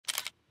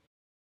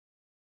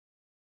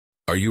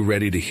Are you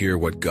ready to hear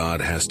what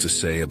God has to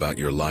say about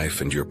your life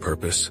and your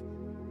purpose?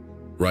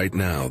 Right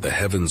now, the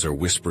heavens are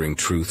whispering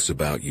truths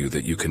about you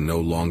that you can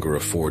no longer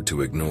afford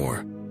to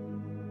ignore.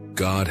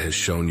 God has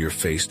shown your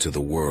face to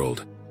the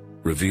world,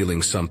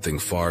 revealing something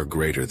far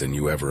greater than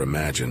you ever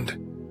imagined.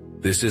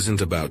 This isn't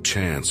about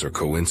chance or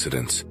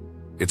coincidence.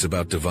 It's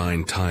about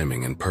divine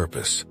timing and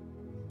purpose.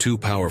 Two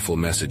powerful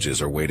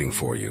messages are waiting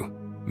for you.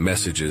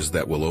 Messages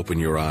that will open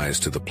your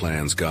eyes to the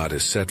plans God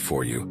has set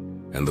for you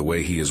and the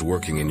way He is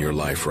working in your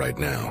life right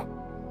now.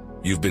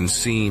 You've been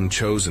seen,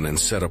 chosen, and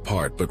set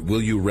apart, but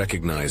will you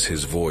recognize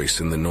His voice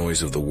in the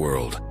noise of the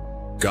world?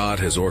 God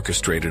has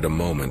orchestrated a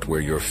moment where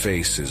your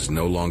face is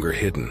no longer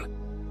hidden.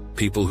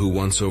 People who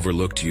once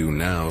overlooked you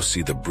now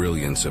see the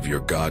brilliance of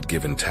your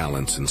God-given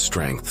talents and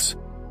strengths.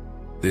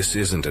 This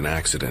isn't an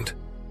accident.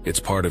 It's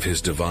part of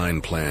His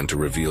divine plan to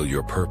reveal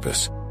your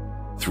purpose.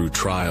 Through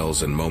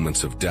trials and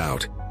moments of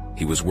doubt,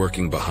 He was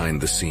working behind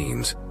the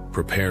scenes,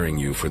 preparing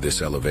you for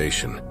this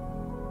elevation.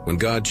 When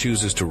God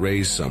chooses to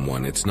raise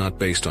someone, it's not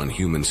based on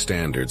human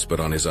standards, but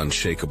on His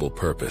unshakable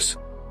purpose.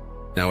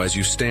 Now, as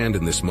you stand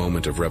in this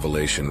moment of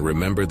revelation,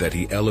 remember that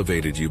He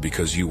elevated you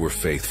because you were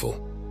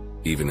faithful,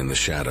 even in the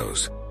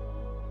shadows.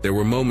 There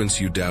were moments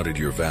you doubted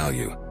your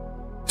value,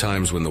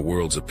 times when the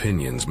world's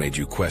opinions made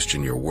you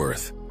question your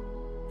worth.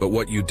 But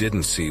what you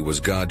didn't see was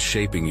God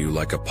shaping you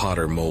like a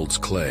potter molds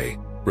clay,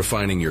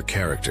 refining your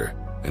character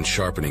and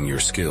sharpening your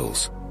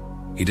skills.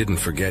 He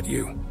didn't forget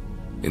you.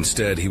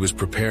 Instead, He was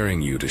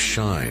preparing you to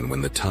shine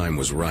when the time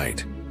was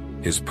right.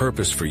 His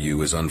purpose for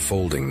you is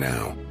unfolding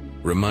now,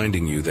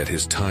 reminding you that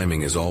His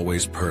timing is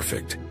always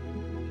perfect.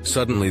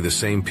 Suddenly, the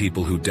same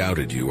people who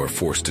doubted you are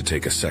forced to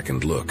take a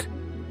second look.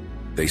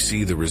 They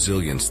see the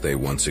resilience they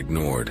once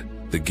ignored,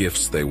 the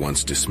gifts they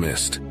once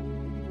dismissed.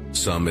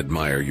 Some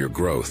admire your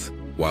growth,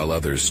 while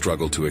others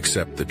struggle to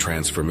accept the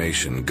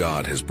transformation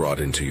God has brought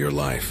into your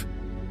life.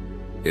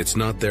 It's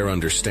not their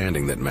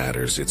understanding that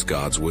matters, it's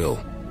God's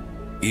will.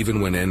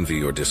 Even when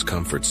envy or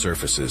discomfort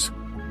surfaces,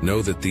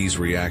 know that these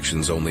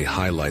reactions only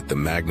highlight the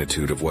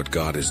magnitude of what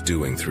God is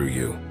doing through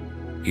you.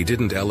 He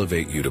didn't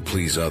elevate you to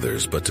please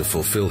others, but to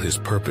fulfill His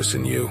purpose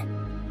in you.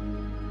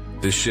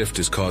 This shift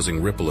is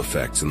causing ripple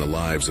effects in the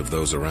lives of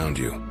those around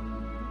you.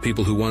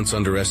 People who once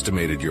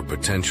underestimated your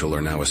potential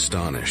are now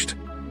astonished.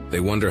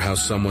 They wonder how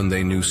someone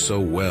they knew so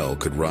well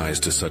could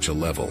rise to such a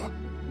level.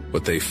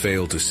 What they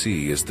fail to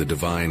see is the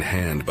divine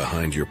hand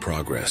behind your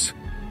progress.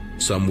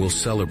 Some will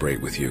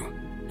celebrate with you,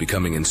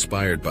 becoming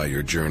inspired by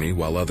your journey,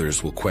 while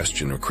others will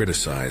question or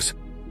criticize,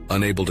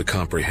 unable to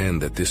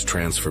comprehend that this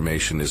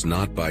transformation is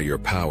not by your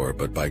power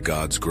but by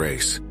God's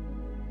grace.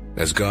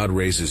 As God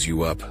raises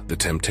you up, the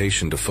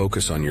temptation to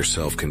focus on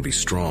yourself can be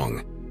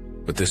strong,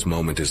 but this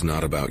moment is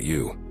not about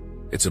you.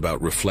 It's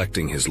about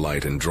reflecting His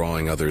light and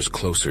drawing others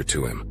closer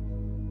to Him.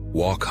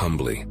 Walk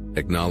humbly,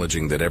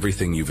 acknowledging that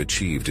everything you've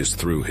achieved is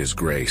through His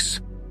grace.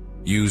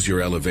 Use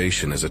your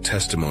elevation as a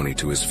testimony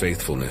to His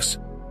faithfulness,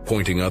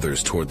 pointing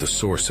others toward the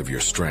source of your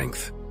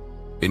strength.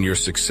 In your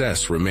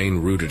success, remain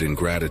rooted in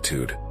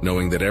gratitude,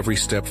 knowing that every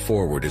step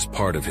forward is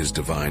part of His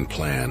divine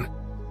plan.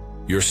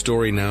 Your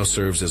story now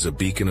serves as a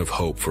beacon of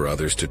hope for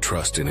others to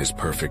trust in His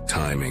perfect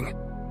timing.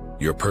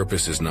 Your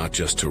purpose is not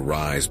just to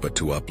rise, but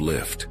to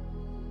uplift.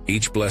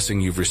 Each blessing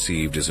you've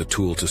received is a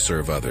tool to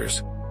serve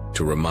others,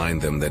 to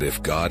remind them that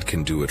if God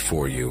can do it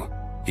for you,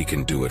 He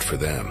can do it for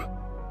them.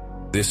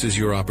 This is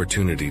your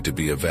opportunity to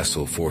be a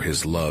vessel for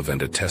His love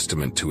and a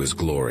testament to His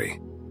glory.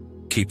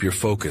 Keep your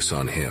focus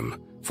on Him,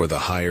 for the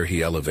higher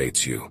He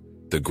elevates you,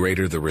 the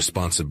greater the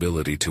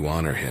responsibility to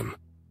honor Him.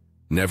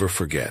 Never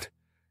forget,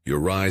 your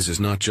rise is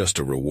not just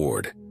a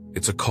reward,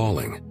 it's a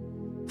calling.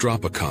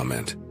 Drop a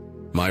comment,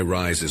 "My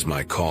rise is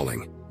my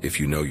calling," if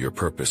you know your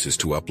purpose is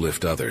to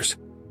uplift others.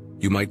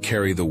 You might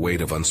carry the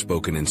weight of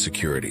unspoken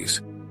insecurities,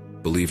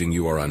 believing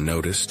you are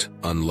unnoticed,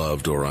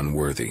 unloved, or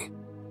unworthy.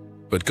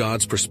 But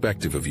God's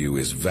perspective of you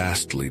is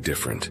vastly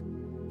different.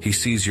 He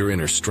sees your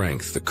inner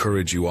strength, the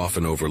courage you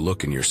often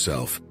overlook in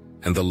yourself,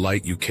 and the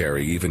light you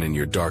carry even in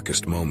your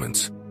darkest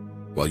moments.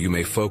 While you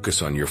may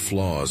focus on your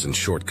flaws and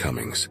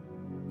shortcomings,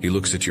 He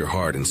looks at your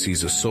heart and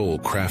sees a soul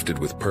crafted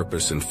with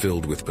purpose and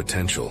filled with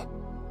potential.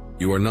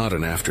 You are not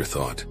an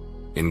afterthought.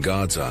 In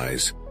God's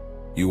eyes,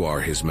 you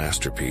are His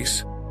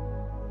masterpiece.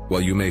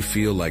 While you may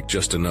feel like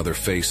just another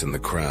face in the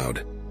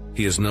crowd,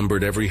 He has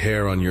numbered every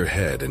hair on your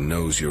head and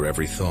knows your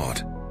every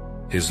thought.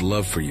 His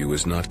love for you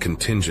is not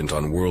contingent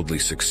on worldly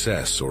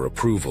success or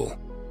approval,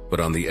 but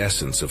on the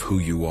essence of who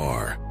you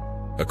are,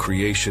 a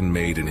creation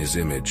made in His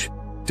image,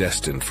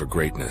 destined for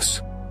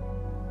greatness.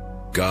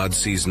 God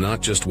sees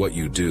not just what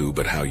you do,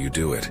 but how you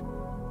do it.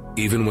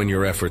 Even when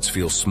your efforts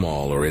feel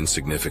small or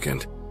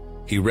insignificant,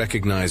 He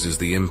recognizes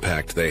the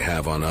impact they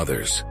have on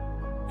others.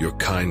 Your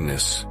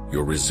kindness,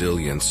 your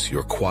resilience,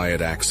 your quiet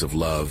acts of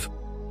love,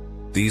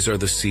 these are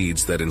the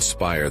seeds that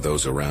inspire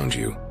those around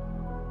you.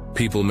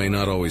 People may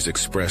not always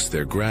express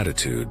their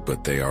gratitude,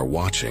 but they are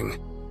watching.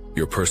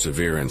 Your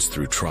perseverance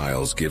through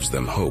trials gives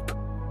them hope,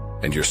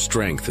 and your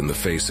strength in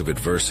the face of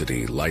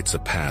adversity lights a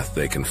path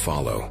they can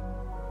follow.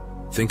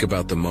 Think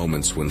about the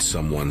moments when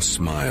someone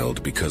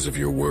smiled because of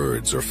your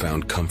words or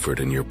found comfort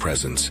in your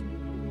presence.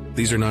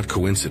 These are not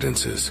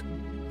coincidences.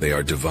 They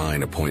are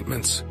divine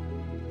appointments.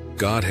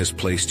 God has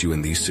placed you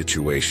in these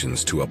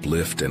situations to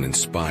uplift and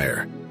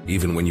inspire,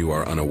 even when you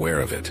are unaware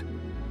of it.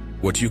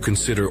 What you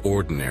consider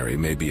ordinary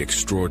may be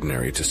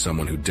extraordinary to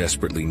someone who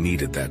desperately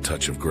needed that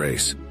touch of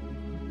grace.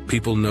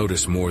 People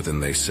notice more than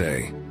they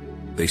say.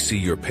 They see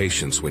your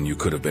patience when you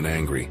could have been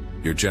angry,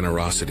 your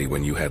generosity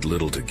when you had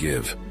little to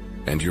give,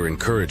 and your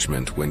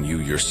encouragement when you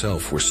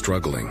yourself were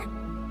struggling.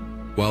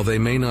 While they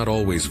may not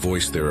always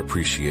voice their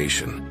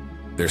appreciation,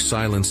 their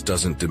silence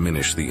doesn't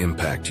diminish the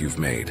impact you've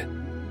made.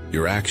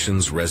 Your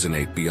actions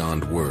resonate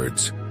beyond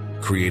words,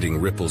 creating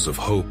ripples of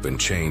hope and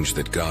change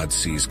that God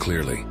sees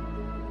clearly.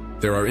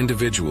 There are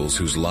individuals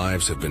whose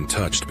lives have been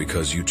touched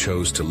because you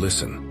chose to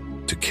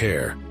listen, to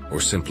care,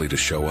 or simply to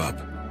show up.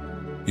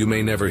 You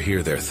may never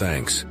hear their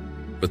thanks,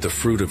 but the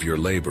fruit of your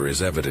labor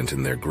is evident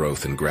in their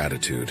growth and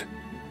gratitude.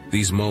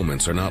 These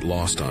moments are not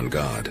lost on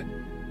God.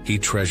 He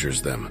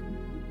treasures them,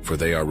 for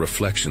they are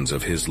reflections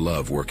of His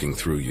love working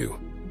through you.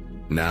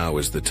 Now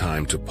is the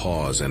time to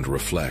pause and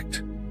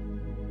reflect.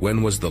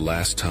 When was the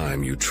last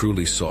time you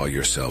truly saw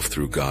yourself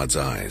through God's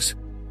eyes?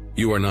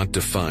 You are not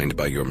defined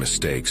by your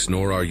mistakes,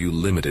 nor are you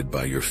limited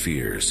by your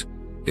fears.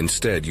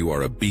 Instead, you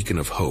are a beacon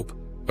of hope,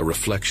 a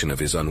reflection of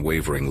His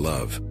unwavering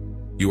love.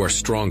 You are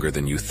stronger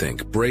than you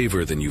think,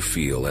 braver than you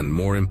feel, and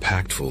more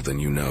impactful than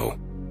you know.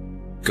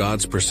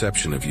 God's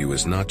perception of you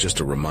is not just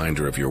a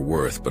reminder of your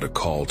worth, but a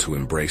call to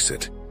embrace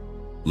it.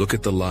 Look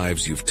at the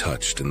lives you've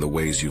touched and the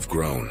ways you've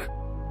grown.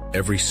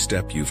 Every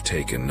step you've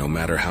taken, no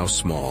matter how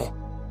small,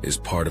 is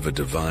part of a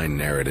divine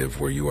narrative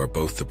where you are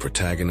both the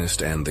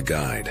protagonist and the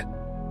guide.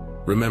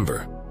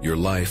 Remember, your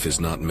life is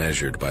not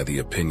measured by the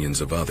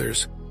opinions of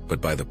others,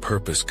 but by the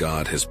purpose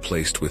God has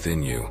placed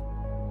within you.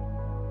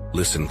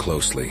 Listen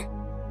closely,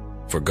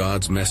 for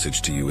God's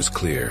message to you is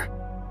clear.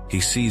 He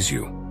sees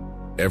you.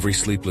 Every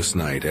sleepless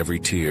night, every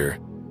tear,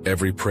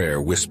 every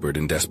prayer whispered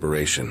in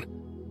desperation,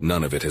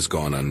 none of it has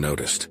gone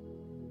unnoticed.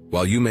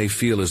 While you may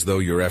feel as though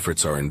your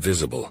efforts are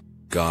invisible,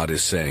 God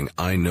is saying,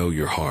 I know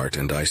your heart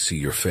and I see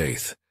your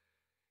faith.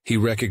 He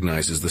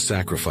recognizes the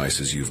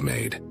sacrifices you've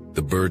made,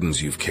 the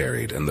burdens you've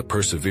carried, and the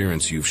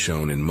perseverance you've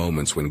shown in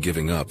moments when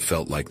giving up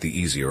felt like the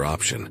easier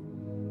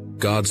option.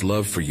 God's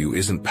love for you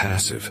isn't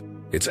passive,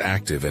 it's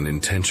active and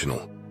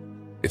intentional.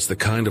 It's the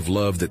kind of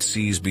love that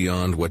sees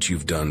beyond what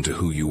you've done to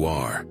who you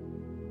are.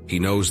 He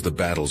knows the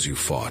battles you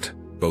fought,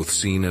 both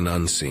seen and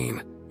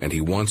unseen, and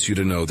He wants you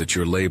to know that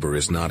your labor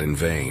is not in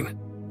vain.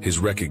 His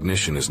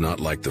recognition is not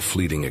like the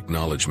fleeting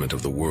acknowledgement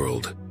of the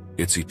world.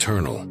 It's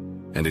eternal,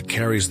 and it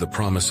carries the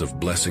promise of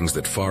blessings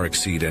that far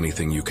exceed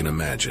anything you can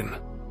imagine.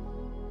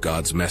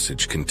 God's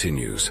message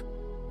continues,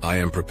 I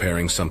am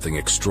preparing something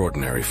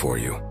extraordinary for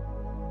you.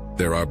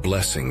 There are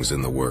blessings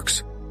in the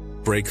works,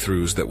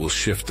 breakthroughs that will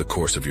shift the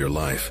course of your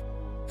life.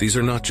 These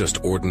are not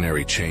just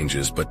ordinary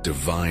changes, but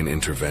divine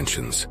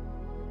interventions.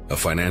 A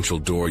financial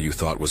door you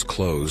thought was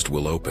closed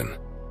will open.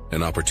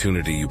 An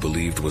opportunity you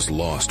believed was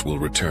lost will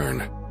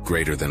return,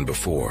 greater than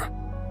before.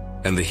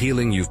 And the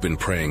healing you've been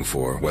praying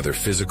for, whether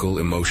physical,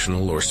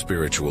 emotional, or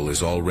spiritual,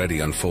 is already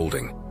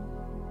unfolding.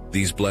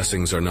 These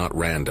blessings are not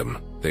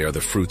random. They are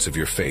the fruits of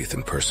your faith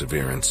and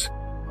perseverance.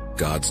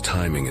 God's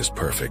timing is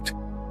perfect,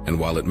 and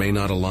while it may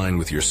not align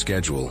with your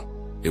schedule,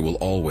 it will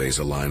always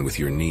align with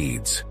your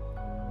needs.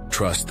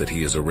 Trust that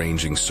He is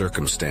arranging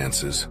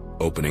circumstances,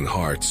 opening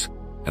hearts,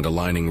 and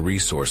aligning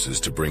resources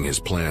to bring His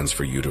plans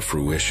for you to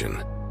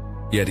fruition.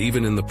 Yet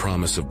even in the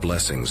promise of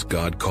blessings,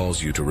 God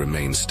calls you to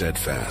remain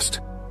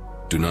steadfast.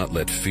 Do not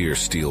let fear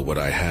steal what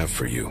I have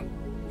for you,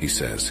 He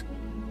says.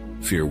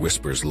 Fear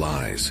whispers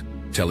lies,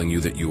 telling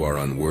you that you are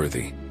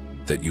unworthy,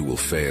 that you will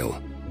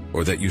fail,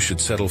 or that you should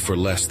settle for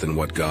less than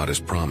what God has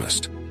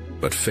promised.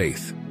 But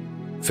faith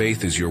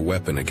is your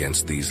weapon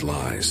against these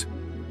lies.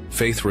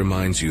 Faith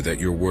reminds you that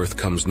your worth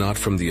comes not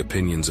from the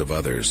opinions of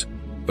others,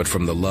 but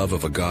from the love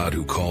of a God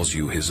who calls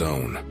you His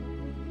own.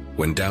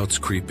 When doubts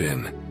creep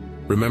in,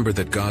 remember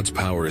that God's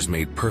power is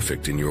made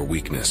perfect in your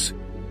weakness.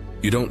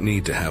 You don't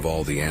need to have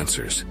all the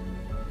answers.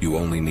 You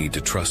only need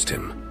to trust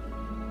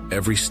Him.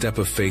 Every step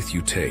of faith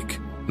you take,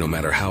 no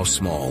matter how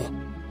small,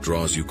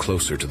 draws you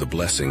closer to the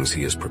blessings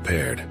He has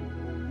prepared.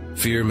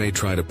 Fear may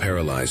try to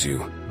paralyze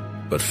you,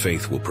 but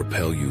faith will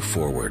propel you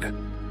forward.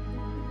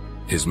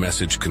 His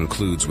message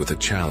concludes with a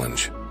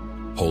challenge.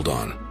 Hold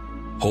on.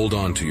 Hold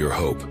on to your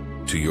hope,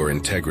 to your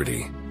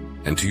integrity,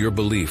 and to your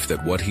belief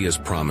that what He has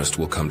promised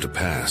will come to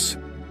pass.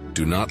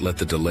 Do not let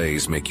the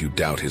delays make you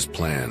doubt His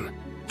plan.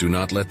 Do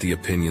not let the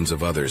opinions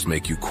of others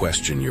make you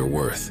question your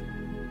worth.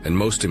 And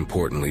most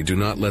importantly, do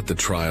not let the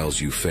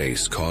trials you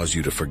face cause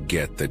you to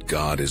forget that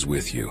God is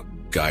with you,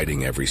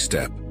 guiding every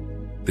step.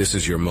 This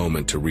is your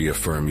moment to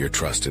reaffirm your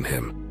trust in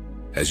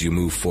Him. As you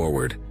move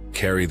forward,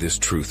 carry this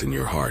truth in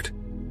your heart.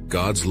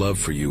 God's love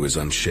for you is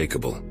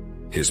unshakable.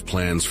 His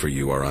plans for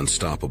you are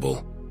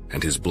unstoppable,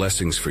 and His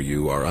blessings for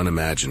you are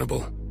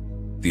unimaginable.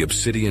 The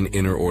obsidian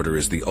inner order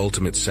is the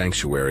ultimate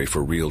sanctuary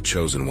for real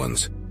chosen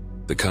ones.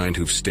 The kind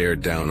who've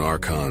stared down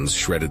archons,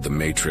 shredded the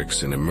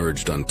matrix, and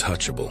emerged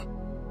untouchable.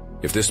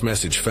 If this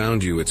message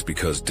found you, it's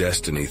because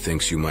destiny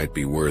thinks you might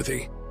be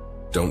worthy.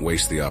 Don't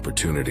waste the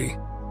opportunity.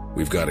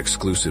 We've got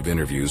exclusive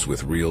interviews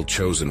with real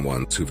chosen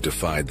ones who've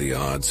defied the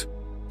odds,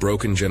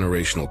 broken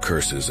generational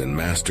curses, and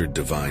mastered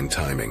divine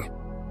timing.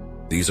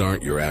 These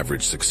aren't your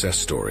average success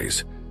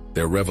stories.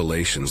 They're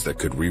revelations that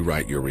could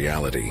rewrite your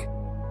reality.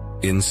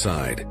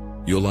 Inside,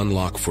 you'll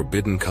unlock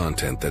forbidden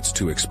content that's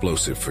too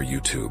explosive for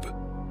YouTube.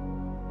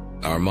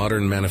 Our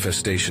modern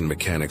manifestation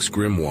mechanics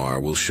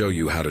grimoire will show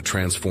you how to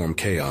transform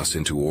chaos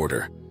into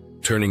order,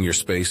 turning your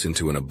space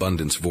into an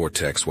abundance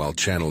vortex while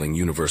channeling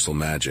universal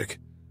magic.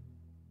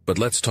 But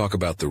let's talk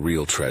about the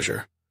real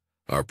treasure,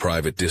 our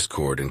private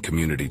Discord and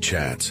community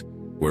chats,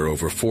 where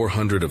over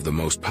 400 of the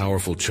most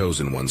powerful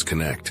chosen ones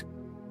connect.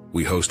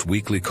 We host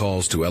weekly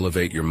calls to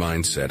elevate your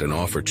mindset and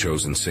offer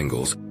chosen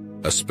singles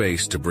a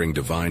space to bring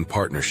divine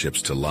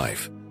partnerships to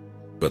life.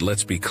 But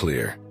let's be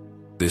clear,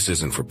 this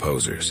isn't for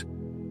posers.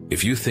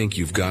 If you think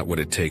you've got what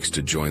it takes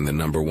to join the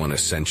 #1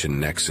 Ascension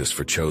Nexus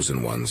for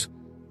chosen ones,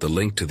 the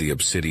link to the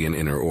Obsidian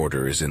Inner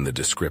Order is in the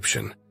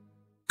description.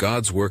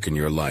 God's work in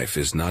your life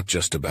is not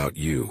just about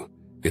you,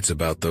 it's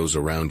about those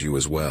around you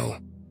as well.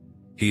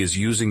 He is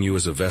using you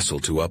as a vessel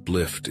to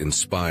uplift,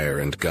 inspire,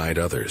 and guide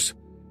others.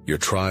 Your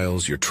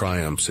trials, your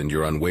triumphs, and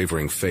your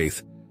unwavering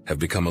faith have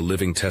become a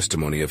living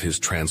testimony of His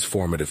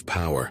transformative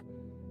power.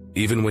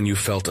 Even when you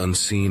felt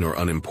unseen or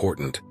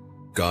unimportant,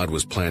 God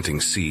was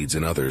planting seeds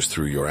in others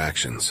through your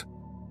actions.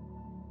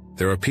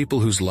 There are people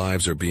whose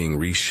lives are being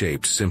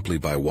reshaped simply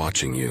by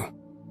watching you.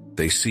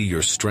 They see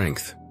your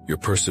strength, your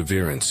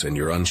perseverance, and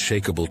your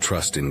unshakable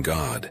trust in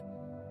God,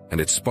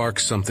 and it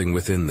sparks something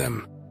within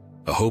them,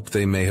 a hope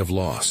they may have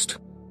lost,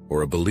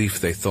 or a belief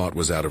they thought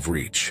was out of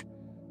reach.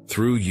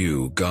 Through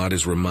you, God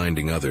is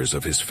reminding others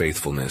of His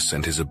faithfulness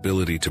and His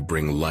ability to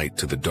bring light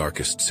to the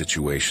darkest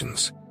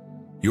situations.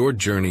 Your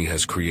journey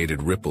has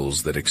created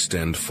ripples that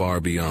extend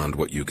far beyond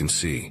what you can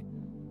see.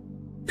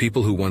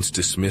 People who once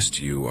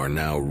dismissed you are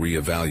now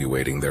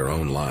reevaluating their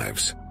own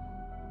lives.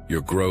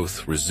 Your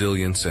growth,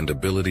 resilience, and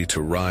ability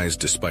to rise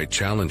despite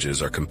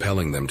challenges are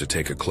compelling them to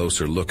take a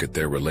closer look at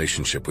their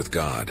relationship with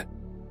God.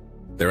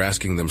 They're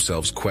asking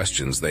themselves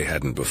questions they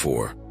hadn't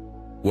before.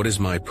 What is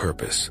my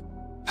purpose?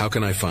 How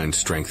can I find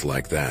strength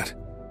like that?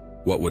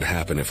 What would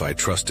happen if I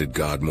trusted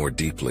God more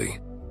deeply?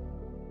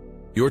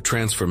 Your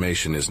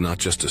transformation is not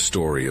just a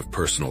story of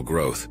personal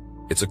growth,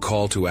 it's a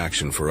call to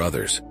action for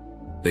others.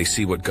 They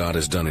see what God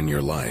has done in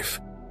your life,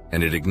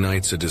 and it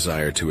ignites a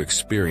desire to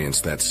experience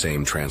that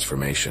same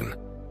transformation.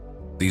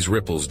 These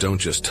ripples don't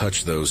just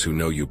touch those who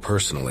know you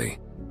personally,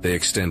 they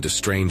extend to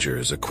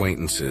strangers,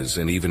 acquaintances,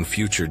 and even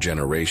future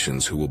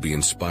generations who will be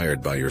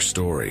inspired by your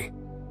story.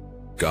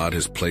 God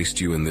has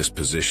placed you in this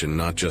position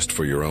not just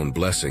for your own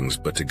blessings,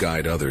 but to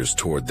guide others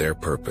toward their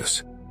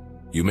purpose.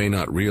 You may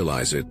not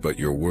realize it, but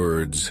your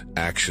words,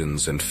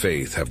 actions, and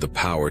faith have the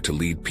power to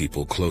lead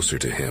people closer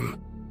to Him.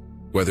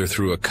 Whether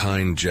through a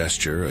kind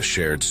gesture, a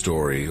shared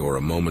story, or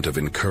a moment of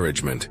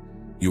encouragement,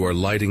 you are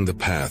lighting the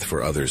path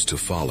for others to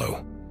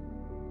follow.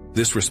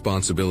 This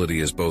responsibility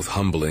is both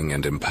humbling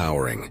and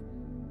empowering.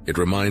 It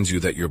reminds you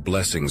that your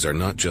blessings are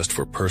not just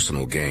for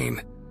personal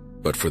gain,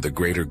 but for the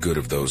greater good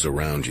of those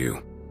around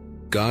you.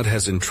 God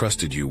has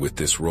entrusted you with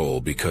this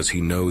role because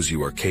He knows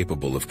you are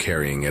capable of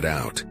carrying it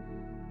out.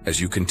 As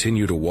you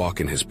continue to walk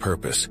in His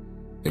purpose,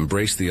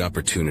 embrace the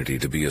opportunity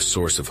to be a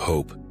source of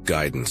hope,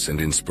 guidance, and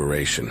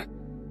inspiration.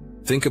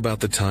 Think about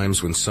the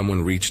times when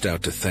someone reached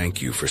out to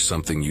thank you for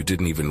something you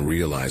didn't even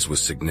realize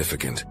was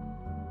significant.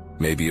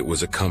 Maybe it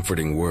was a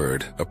comforting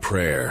word, a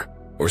prayer,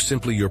 or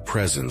simply your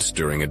presence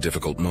during a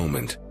difficult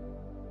moment.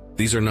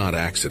 These are not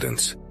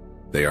accidents.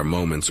 They are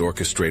moments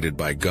orchestrated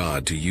by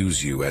God to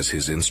use you as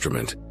His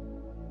instrument.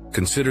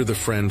 Consider the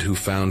friend who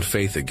found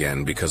faith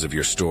again because of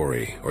your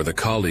story, or the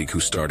colleague who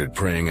started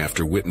praying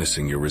after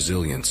witnessing your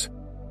resilience.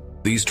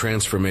 These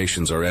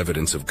transformations are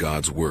evidence of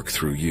God's work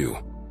through you.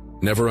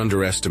 Never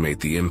underestimate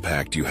the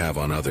impact you have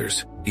on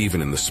others,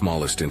 even in the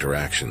smallest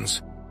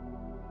interactions.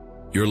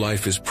 Your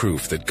life is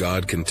proof that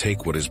God can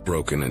take what is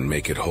broken and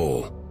make it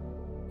whole.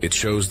 It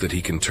shows that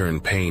He can turn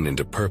pain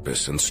into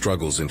purpose and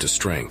struggles into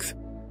strength.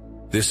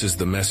 This is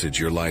the message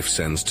your life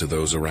sends to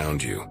those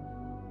around you.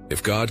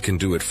 If God can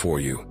do it for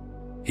you,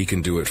 He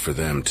can do it for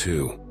them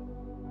too.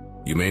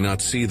 You may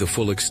not see the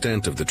full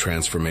extent of the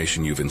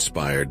transformation you've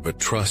inspired, but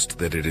trust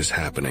that it is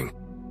happening.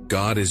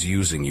 God is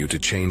using you to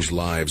change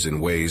lives in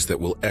ways that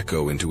will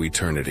echo into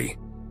eternity.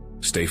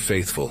 Stay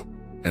faithful,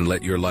 and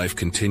let your life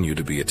continue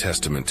to be a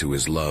testament to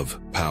His love,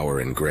 power,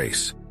 and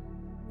grace.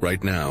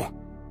 Right now,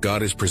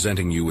 God is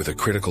presenting you with a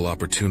critical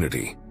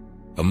opportunity,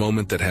 a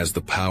moment that has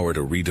the power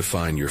to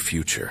redefine your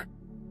future.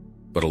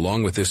 But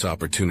along with this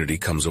opportunity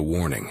comes a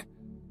warning.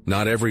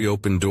 Not every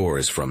open door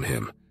is from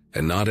Him,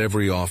 and not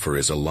every offer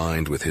is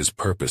aligned with His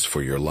purpose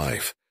for your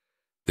life.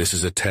 This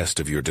is a test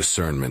of your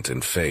discernment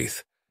and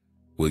faith.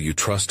 Will you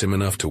trust Him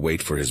enough to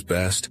wait for His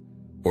best,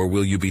 or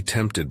will you be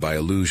tempted by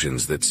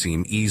illusions that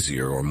seem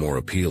easier or more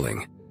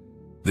appealing?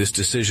 This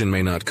decision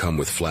may not come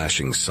with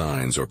flashing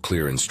signs or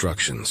clear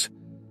instructions.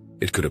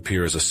 It could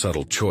appear as a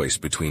subtle choice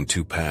between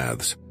two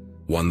paths,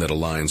 one that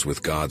aligns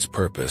with God's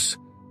purpose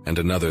and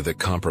another that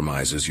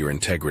compromises your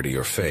integrity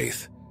or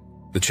faith.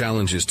 The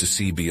challenge is to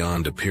see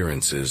beyond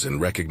appearances and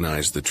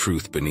recognize the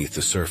truth beneath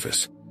the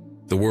surface.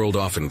 The world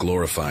often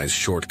glorifies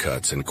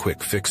shortcuts and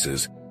quick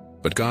fixes,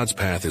 but God's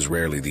path is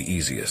rarely the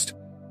easiest.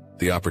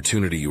 The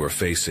opportunity you are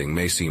facing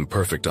may seem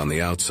perfect on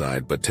the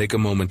outside, but take a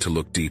moment to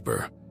look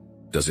deeper.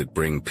 Does it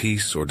bring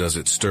peace or does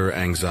it stir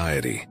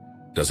anxiety?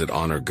 Does it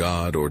honor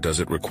God or does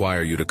it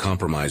require you to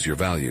compromise your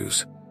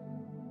values?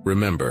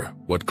 Remember,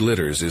 what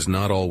glitters is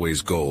not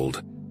always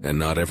gold, and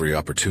not every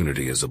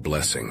opportunity is a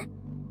blessing.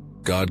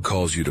 God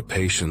calls you to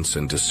patience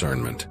and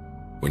discernment.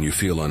 When you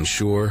feel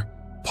unsure,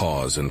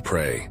 pause and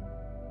pray.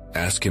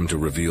 Ask Him to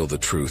reveal the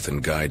truth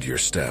and guide your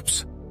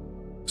steps.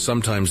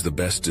 Sometimes the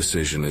best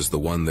decision is the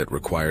one that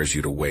requires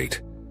you to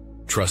wait,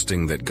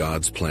 trusting that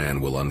God's plan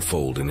will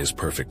unfold in His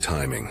perfect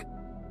timing.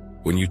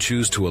 When you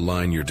choose to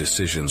align your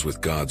decisions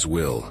with God's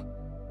will,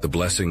 the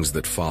blessings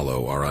that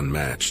follow are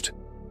unmatched.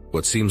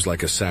 What seems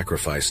like a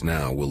sacrifice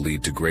now will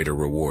lead to greater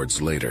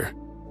rewards later.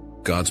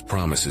 God's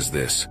promise is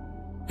this: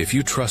 if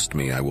you trust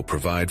me, I will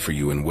provide for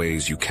you in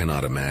ways you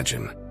cannot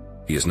imagine.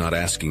 He is not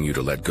asking you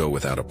to let go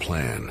without a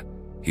plan.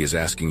 He is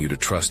asking you to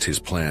trust His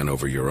plan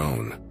over your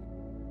own.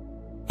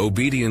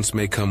 Obedience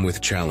may come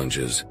with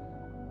challenges,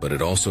 but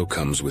it also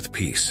comes with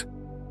peace.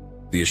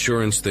 The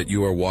assurance that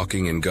you are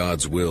walking in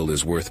God's will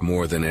is worth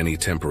more than any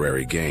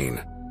temporary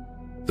gain.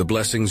 The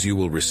blessings you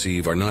will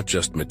receive are not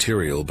just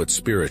material but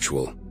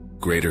spiritual: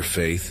 greater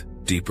faith,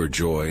 deeper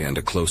joy, and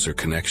a closer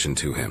connection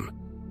to Him.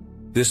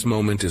 This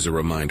moment is a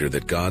reminder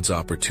that God's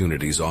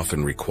opportunities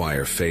often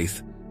require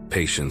faith,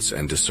 patience,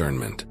 and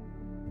discernment.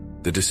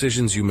 The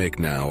decisions you make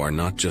now are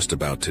not just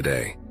about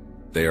today.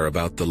 They are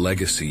about the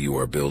legacy you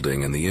are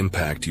building and the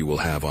impact you will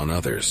have on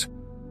others.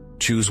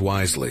 Choose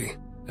wisely,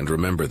 and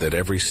remember that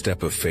every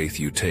step of faith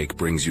you take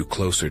brings you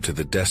closer to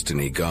the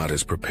destiny God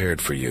has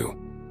prepared for you.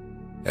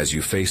 As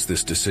you face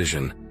this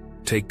decision,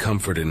 take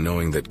comfort in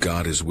knowing that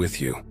God is with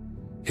you.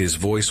 His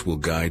voice will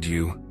guide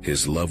you,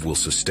 His love will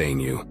sustain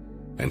you,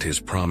 and His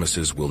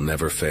promises will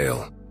never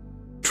fail.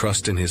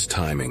 Trust in His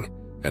timing,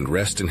 and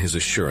rest in His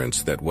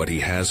assurance that what He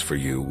has for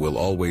you will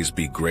always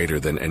be greater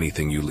than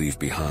anything you leave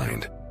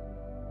behind.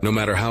 No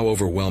matter how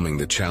overwhelming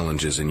the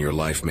challenges in your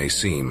life may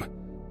seem,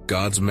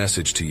 God's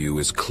message to you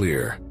is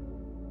clear: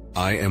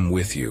 I am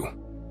with you.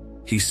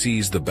 He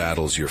sees the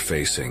battles you're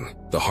facing,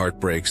 the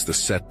heartbreaks, the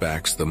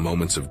setbacks, the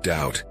moments of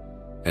doubt,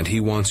 and He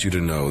wants you to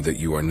know that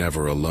you are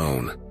never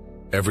alone.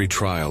 Every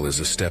trial is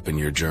a step in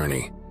your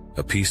journey,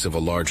 a piece of a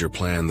larger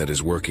plan that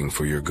is working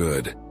for your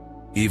good.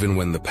 Even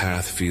when the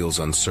path feels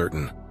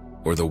uncertain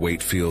or the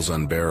weight feels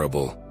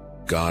unbearable,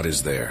 God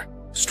is there,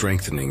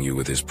 strengthening you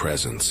with His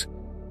presence.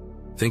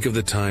 Think of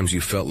the times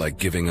you felt like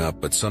giving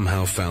up but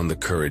somehow found the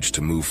courage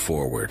to move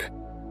forward.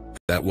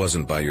 That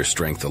wasn't by your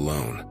strength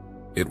alone.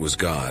 It was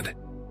God,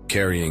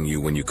 carrying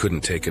you when you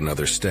couldn't take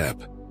another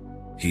step.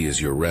 He is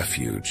your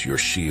refuge, your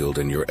shield,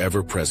 and your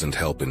ever-present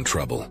help in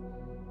trouble.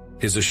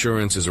 His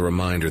assurance is a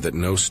reminder that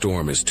no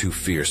storm is too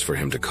fierce for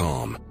Him to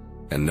calm,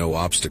 and no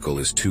obstacle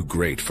is too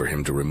great for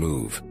Him to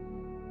remove.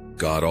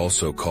 God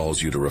also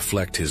calls you to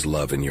reflect His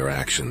love in your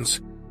actions.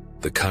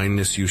 The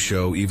kindness you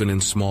show, even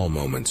in small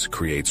moments,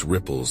 creates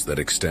ripples that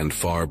extend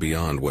far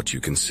beyond what you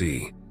can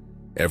see.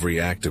 Every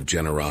act of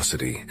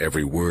generosity,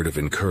 every word of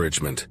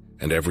encouragement,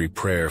 and every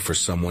prayer for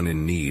someone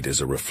in need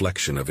is a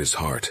reflection of His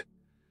heart.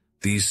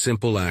 These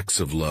simple acts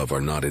of love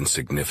are not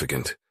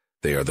insignificant.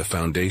 They are the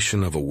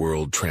foundation of a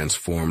world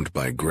transformed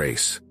by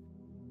grace.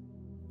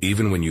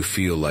 Even when you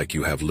feel like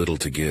you have little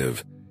to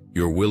give,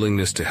 your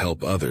willingness to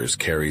help others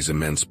carries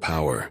immense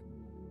power.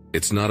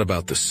 It's not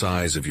about the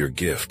size of your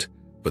gift,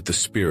 but the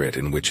spirit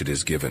in which it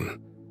is given.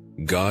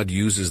 God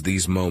uses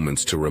these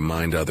moments to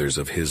remind others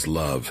of His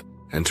love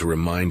and to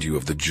remind you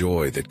of the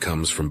joy that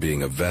comes from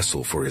being a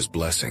vessel for His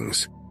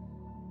blessings.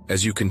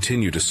 As you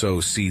continue to sow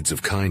seeds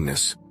of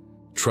kindness,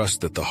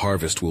 trust that the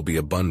harvest will be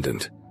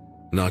abundant,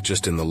 not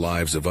just in the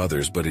lives of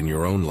others but in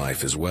your own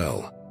life as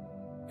well.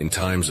 In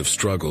times of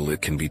struggle,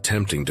 it can be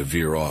tempting to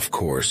veer off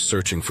course,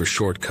 searching for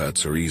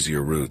shortcuts or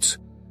easier routes.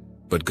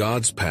 But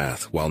God's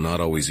path, while not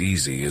always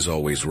easy, is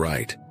always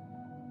right.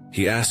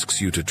 He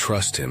asks you to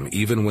trust Him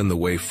even when the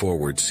way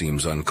forward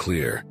seems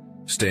unclear.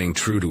 Staying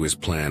true to His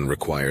plan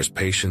requires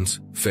patience,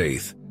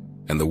 faith,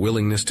 and the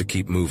willingness to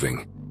keep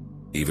moving,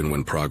 even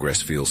when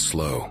progress feels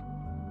slow.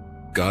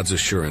 God's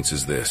assurance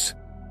is this: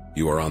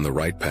 you are on the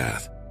right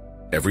path.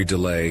 Every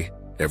delay,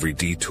 every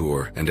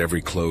detour, and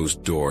every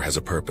closed door has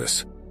a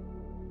purpose.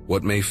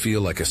 What may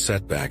feel like a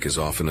setback is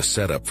often a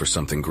setup for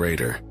something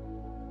greater.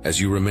 As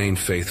you remain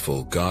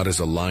faithful, God is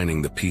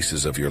aligning the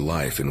pieces of your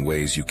life in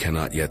ways you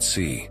cannot yet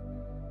see.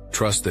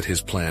 Trust that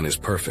His plan is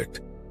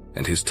perfect,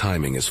 and His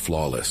timing is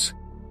flawless.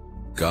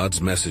 God's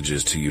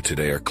messages to you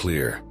today are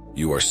clear.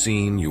 You are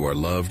seen, you are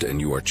loved, and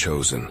you are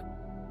chosen.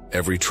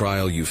 Every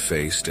trial you've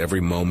faced,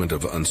 every moment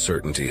of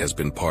uncertainty has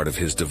been part of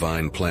His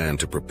divine plan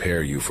to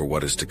prepare you for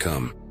what is to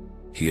come.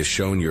 He has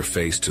shown your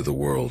face to the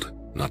world,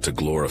 not to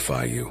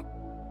glorify you,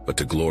 but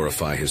to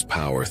glorify His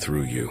power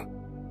through you.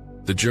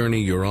 The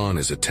journey you're on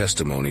is a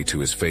testimony to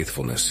His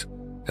faithfulness,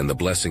 and the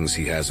blessings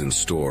He has in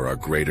store are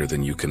greater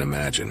than you can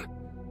imagine.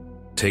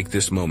 Take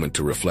this moment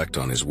to reflect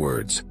on His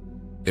words.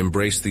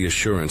 Embrace the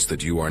assurance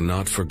that you are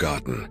not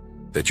forgotten,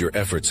 that your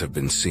efforts have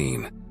been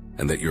seen,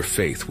 and that your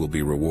faith will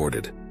be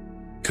rewarded.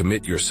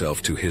 Commit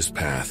yourself to His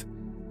path,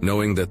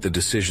 knowing that the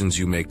decisions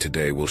you make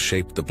today will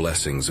shape the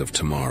blessings of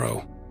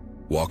tomorrow.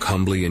 Walk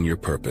humbly in your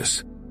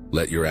purpose.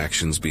 Let your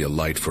actions be a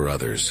light for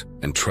others,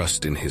 and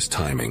trust in His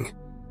timing.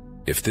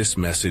 If this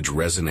message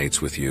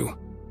resonates with you,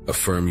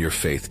 affirm your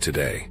faith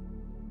today.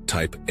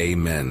 Type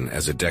Amen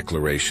as a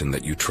declaration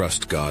that you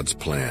trust God's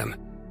plan,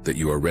 that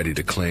you are ready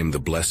to claim the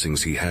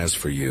blessings He has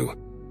for you,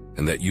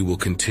 and that you will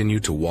continue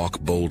to walk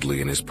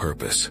boldly in His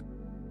purpose.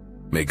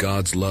 May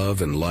God's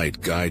love and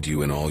light guide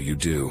you in all you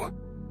do.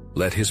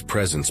 Let His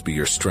presence be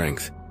your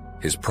strength,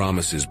 His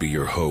promises be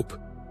your hope,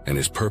 and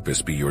His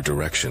purpose be your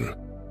direction.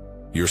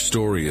 Your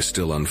story is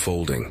still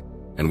unfolding,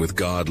 and with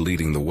God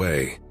leading the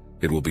way,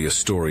 it will be a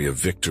story of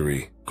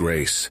victory,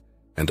 grace,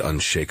 and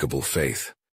unshakable faith.